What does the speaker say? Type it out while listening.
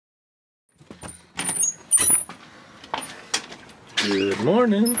Good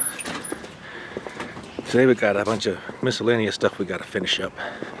morning. Today we got a bunch of miscellaneous stuff we got to finish up.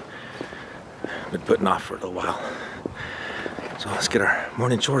 Been putting off for a little while. So let's get our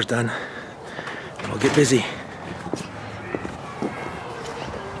morning chores done and we'll get busy.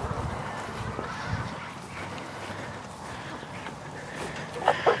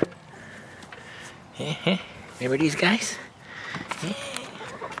 Remember these guys?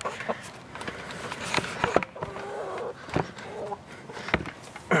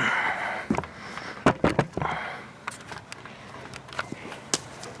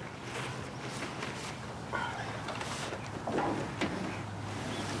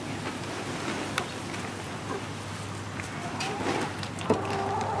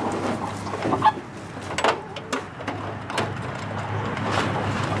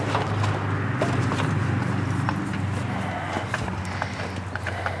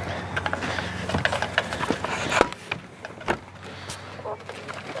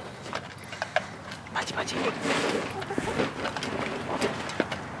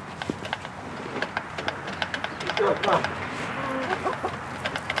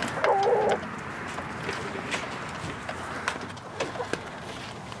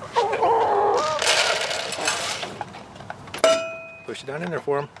 Push it down in there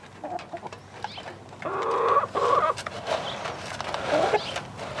for him.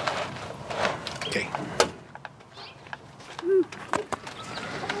 Okay.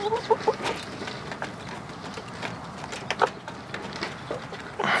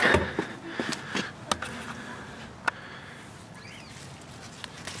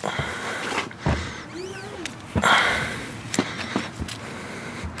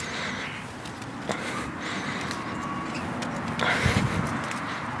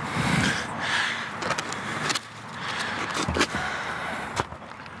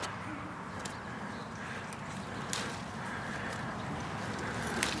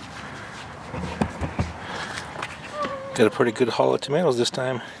 Got a pretty good haul of tomatoes this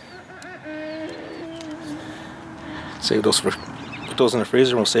time. Save those for, put those in the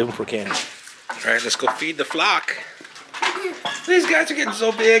freezer and we'll save them for canning. Alright, let's go feed the flock. These guys are getting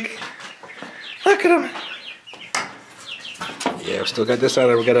so big. Look at them. Yeah, we still got this out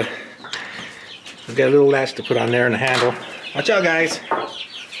there. We've got a little latch to put on there and a handle. Watch out, guys.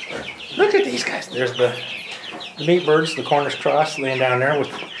 Look at these guys. There's the meat birds, the Cornish cross laying down there.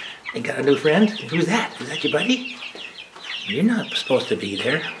 They got a new friend. Who's that? Is that your buddy? You're not supposed to be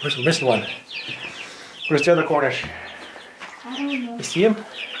there. Where's the missing one? Where's the other Cornish? I don't know. You see him?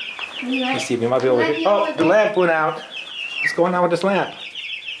 You see him. He might be over here. Oh, the lamp went out. What's going on with this lamp?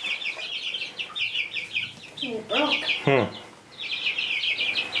 It broke.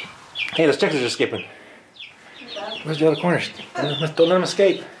 Hey, the chickens are skipping. Where's the other Cornish? Don't let them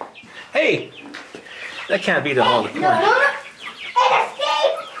escape. Hey! That can't be the whole Cornish. No. It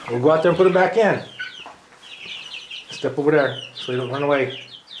escaped! We'll go out there and put it back in. Step over there so you don't run away.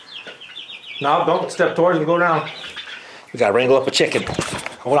 No, don't step towards and go down. We gotta wrangle up a chicken.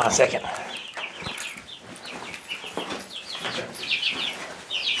 Hold on a second. Go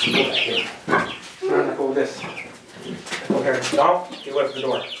back here. Go this. Go here. No, get away from the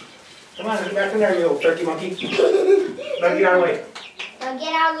door. Come on, get back in there, you little turkey monkey. Now get out of the way. Now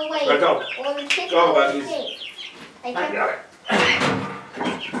get out of the way. Let go. Or the chicken Go, will buddies. escape. Get out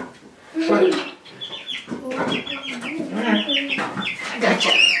I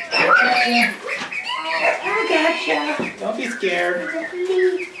gotcha. Don't be scared.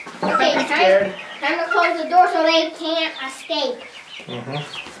 Okay, time to close the door so they can't escape.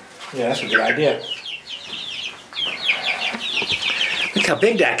 Yeah, that's a good idea. Look how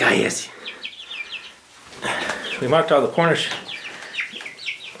big that guy is. We marked all the Cornish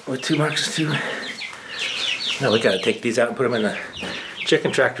with 2 marks too. Now we gotta take these out and put them in the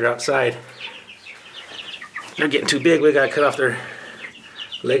chicken tractor outside. They're getting too big. We gotta cut off their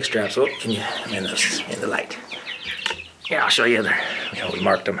leg straps. Oh, can you in the light? Yeah, I'll show you there. Yeah, we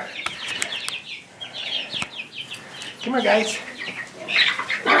marked them. Come here, guys.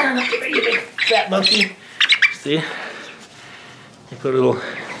 Come here, you big fat monkey. See? You put a little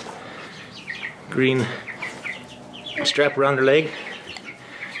green strap around their leg.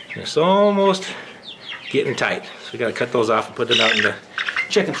 And it's almost getting tight. So we gotta cut those off and put them out in the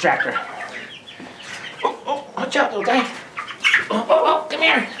chicken tractor. Oh, watch out, little guy. Oh, come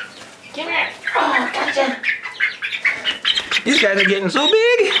here. Come here. Oh, gotcha. These guys are getting so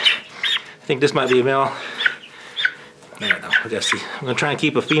big. I think this might be a male. I don't know. We gotta see. I'm gonna try and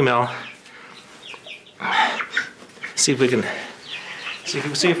keep a female. See if we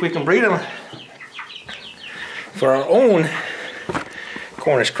can breed them for our own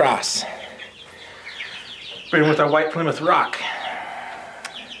Cornish cross. Breed them with our white Plymouth Rock.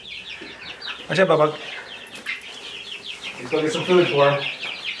 Watch out, Bubba. Let's go get some food for him.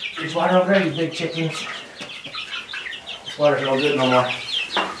 There's water over there, you big chickens. This water's no good no more.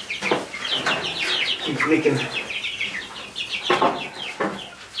 Keeps leaking.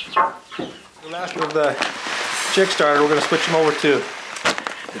 The last of the chick starter, we're going to switch them over to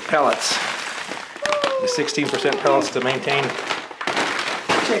the pellets. The 16% pellets to maintain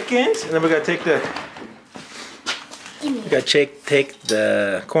chickens. And then we got to take take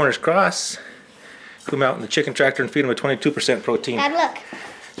the corners cross, put them out in the chicken tractor and feed them with 22% protein. Dad, look.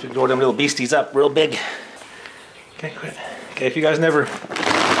 So we can grow them little beasties up real big. Okay, quit. Okay, if you guys never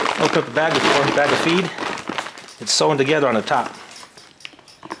opened up the bag before, bag of feed, it's sewn together on the top.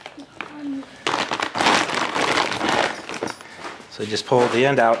 So just pull the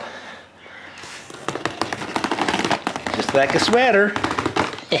end out. Just like a sweater.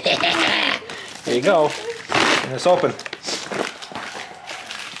 There you go. And it's open.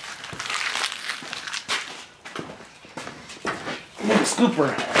 Make a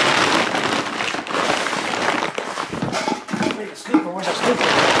scooper. Make a scooper. Where's that scooper?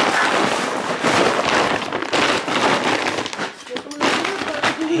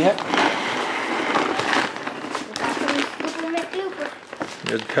 Yep.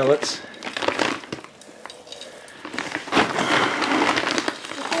 There's pellets.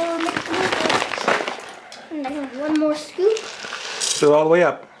 And I have one more scoop. Fill it all the way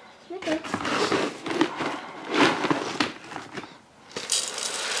up. Okay.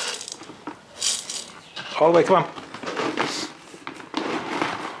 All the way, come on.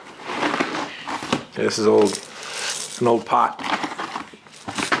 Okay, this is an old pot.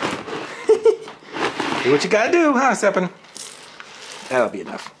 Do what you gotta do, huh, Seppin? That'll be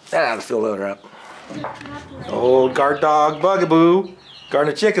enough. That'll fill her up. Old guard dog bugaboo.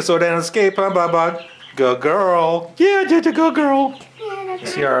 Guarding the chicken so they don't escape, huh, Bug? Good girl. Yeah, just a good girl. You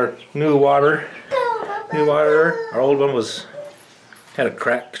see our new water. New water. Our old one had a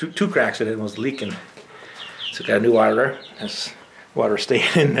crack, two cracks in it and was leaking. So got a new water. That's water staying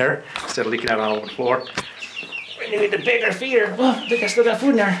in there instead of leaking out all over the floor. We need the bigger feeder. Oh, I think I still got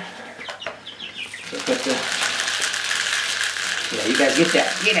food in there. So put the, yeah, you guys get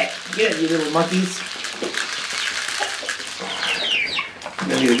that. Get it, you little monkeys.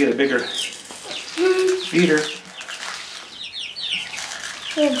 You need to get a bigger feeder.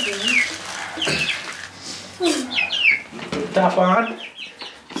 Put the top on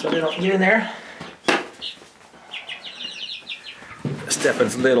so they don't get in there.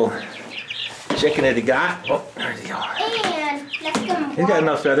 Stephen's little chicken that he got. Oh, there he goes. And let's go. He's got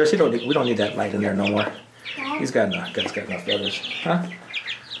enough feathers. We don't need that light in there no more. He's got enough feathers. Huh?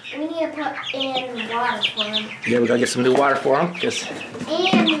 We need to put in water for him. Yeah, we gotta get some new water for him. And food.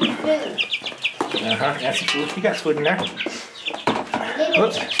 That's some food. You got food in there.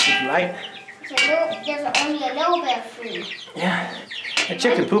 Whoops, keep light. There's only a little bit of food. Yeah, that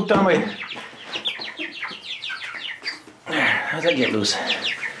chicken pooped on my. There, how's that get loose?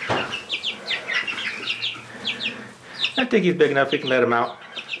 I think he's big enough we can let him out.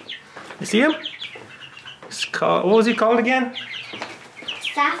 You see him? It's called, what was he called again?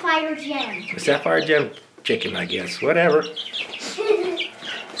 Sapphire gem. The sapphire gem chicken, I guess. Whatever.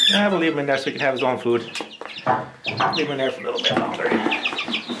 I will leave him in there so he can have his own food. Leave him in there for a little bit longer.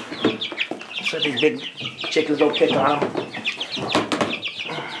 So these big chickens don't pick on him.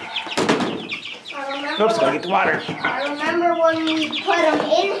 Oops, gotta get the water. I remember when we put them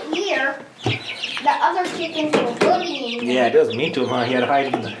in here, the other chickens were bullying them. Yeah, it doesn't mean to him, huh? He had to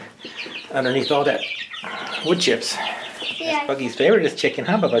hide him underneath all that wood chips. Yeah. That's Buggy's favorite is chicken,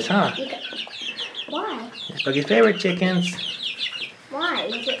 huh, Bubba's, huh? Why? That's Buggy's favorite chickens. Why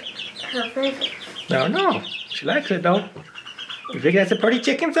is it her favorite? No. She likes it, though. You think that's a pretty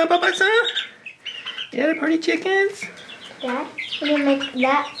chickens, huh, Bubba's, huh? Yeah, they're pretty chickens. Dad, we can make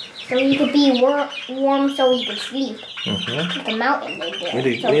that so you could be warm so you could sleep. Like a mountain they did.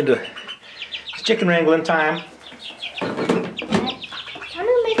 We need to chicken wrangling time. Dad, can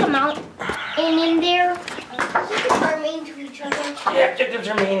we make a mountain in there? Chickens are mean to each other. Yeah, chickens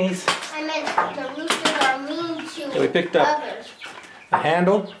are meanies. I meant the roosters are mean to Yeah, we picked up others. a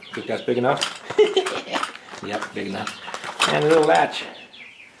handle. I think that's big enough. Yep, big enough. And a little latch.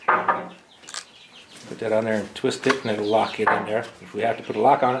 Put that on there and twist it and it'll lock it in there. If we have to put a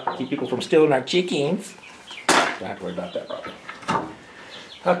lock on it, keep people from stealing our chickens. Don't have to worry about that problem.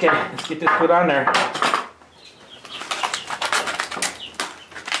 Okay, let's get this put on there.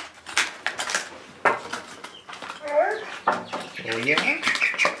 There we go.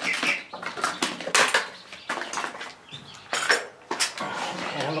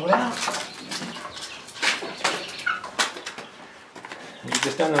 Handle it out. You just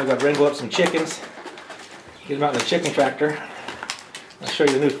this done, then we got to wrangle up some chickens. Get them out in the chicken tractor. I'll show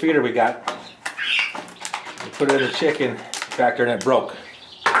you the new feeder we got. We put it in the chicken tractor and it broke.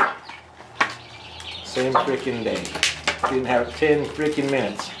 Same freaking day. Didn't have 10 freaking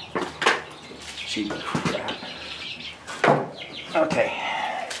minutes. Cheap crap. Okay.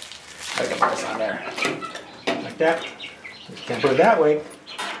 I got this on there. Like that. Can't put it that way.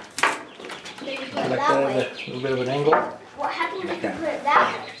 Like that at a little bit of an angle. What happens Like if you that. put it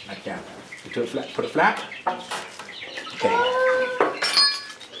that way? Like that. You put it flat. Put it flat. Okay.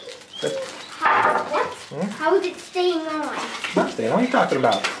 Good. What? How is it staying on? Not staying. What are you talking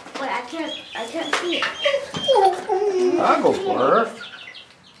about? Wait, I can't see it. I'll go for her.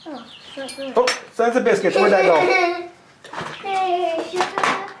 Oh, sure. Oh, so that's a biscuit. Where'd that go? Hey, sugar.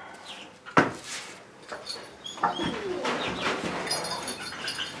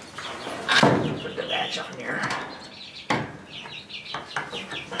 Put the latch on here.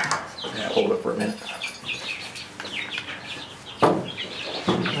 Yeah, hold it for a minute.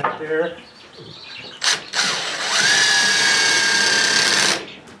 Right there.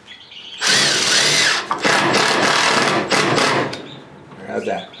 How's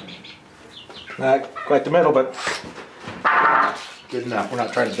that? Not quite the middle, but good enough. We're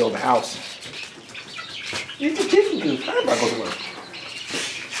not trying to build a house. It's a chicken coop. Firebuckles work.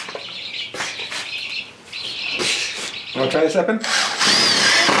 You want to try this, Eppin?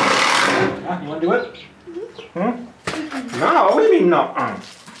 Huh? You want to do it? No, what do you mean no?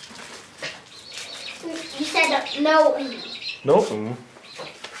 You said no. Nope.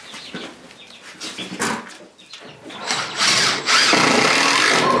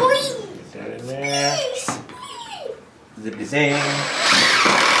 Get that in there. Zippy zing.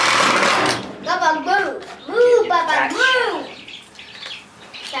 Baba move. Move, Baba move.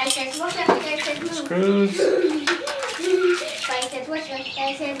 Guy says what's up? Guy says move. Screws. Guy says what's up?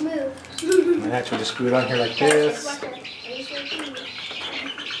 Guy says move. And actually just screw it on here like Guy says this. what's up? Guy says move.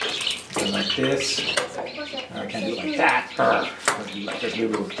 And like this. I can't do it like that. Let's do like this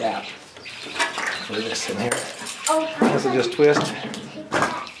little gap. Put this in here. Oh, This will just twist.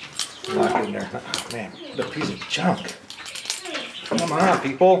 Lock it in there. Oh, man, what a piece of junk. Come on,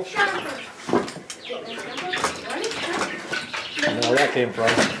 people. I don't know where that came from.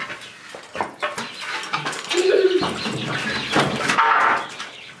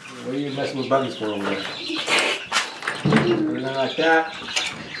 What are you messing with buttons for over there? Put it in like that.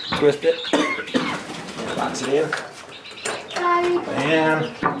 Twist it. Box it in.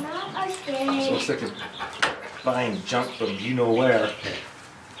 And so sick of buying junk from you know where.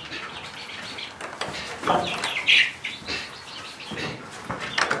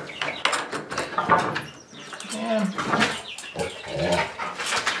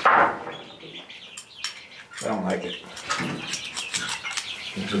 I don't like it.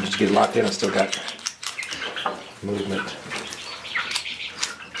 Just get locked in, I still got movement.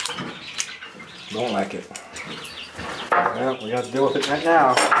 Don't like it. Well, we got to deal with it right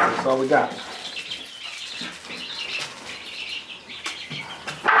now. That's all we got.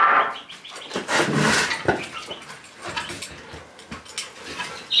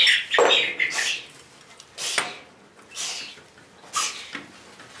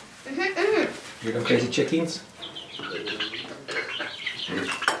 Hear them crazy chickens?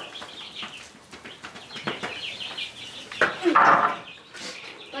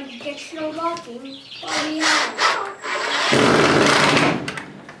 But there's no locking. Oh, yeah.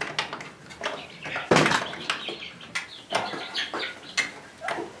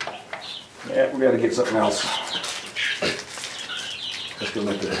 Yeah, we gotta get something else. Let's go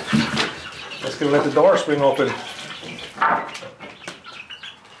let the door swing open.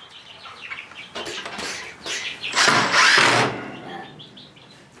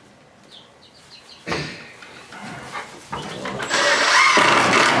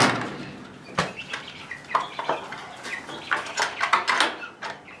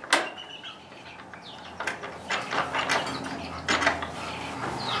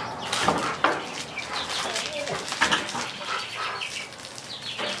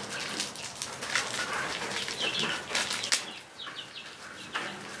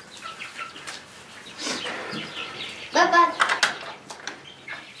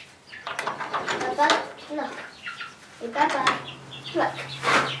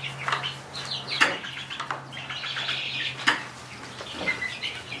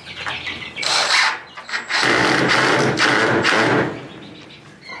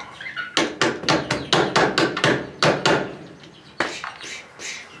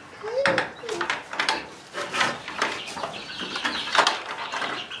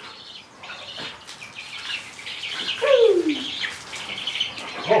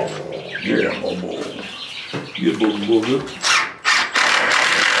 Bobo. You booger.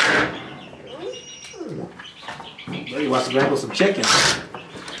 He wants to wrangle some chickens.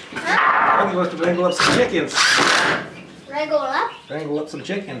 Huh? He wants to wrangle up some chickens. Wrangle up? Wrangle up some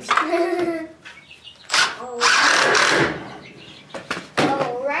chickens. Oh.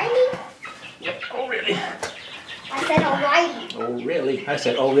 Alrighty. Yep. Oh really? I said alrighty. Oh really? I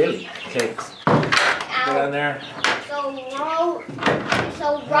said oh really. Okay. Get on there.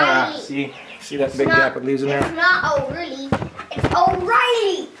 So righty. See that big gap it leaves in there? It's not oh really. It's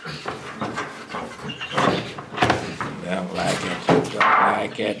O'Reilly. Don't like it. Don't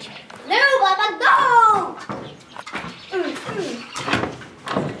like it. No, Papa, go!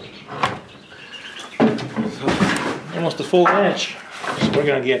 Almost a full inch. So we're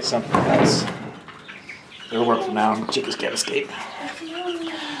gonna get something else. It'll work for now. Chickens can't escape.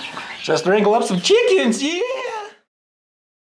 Just wrangle up some chickens, yeah!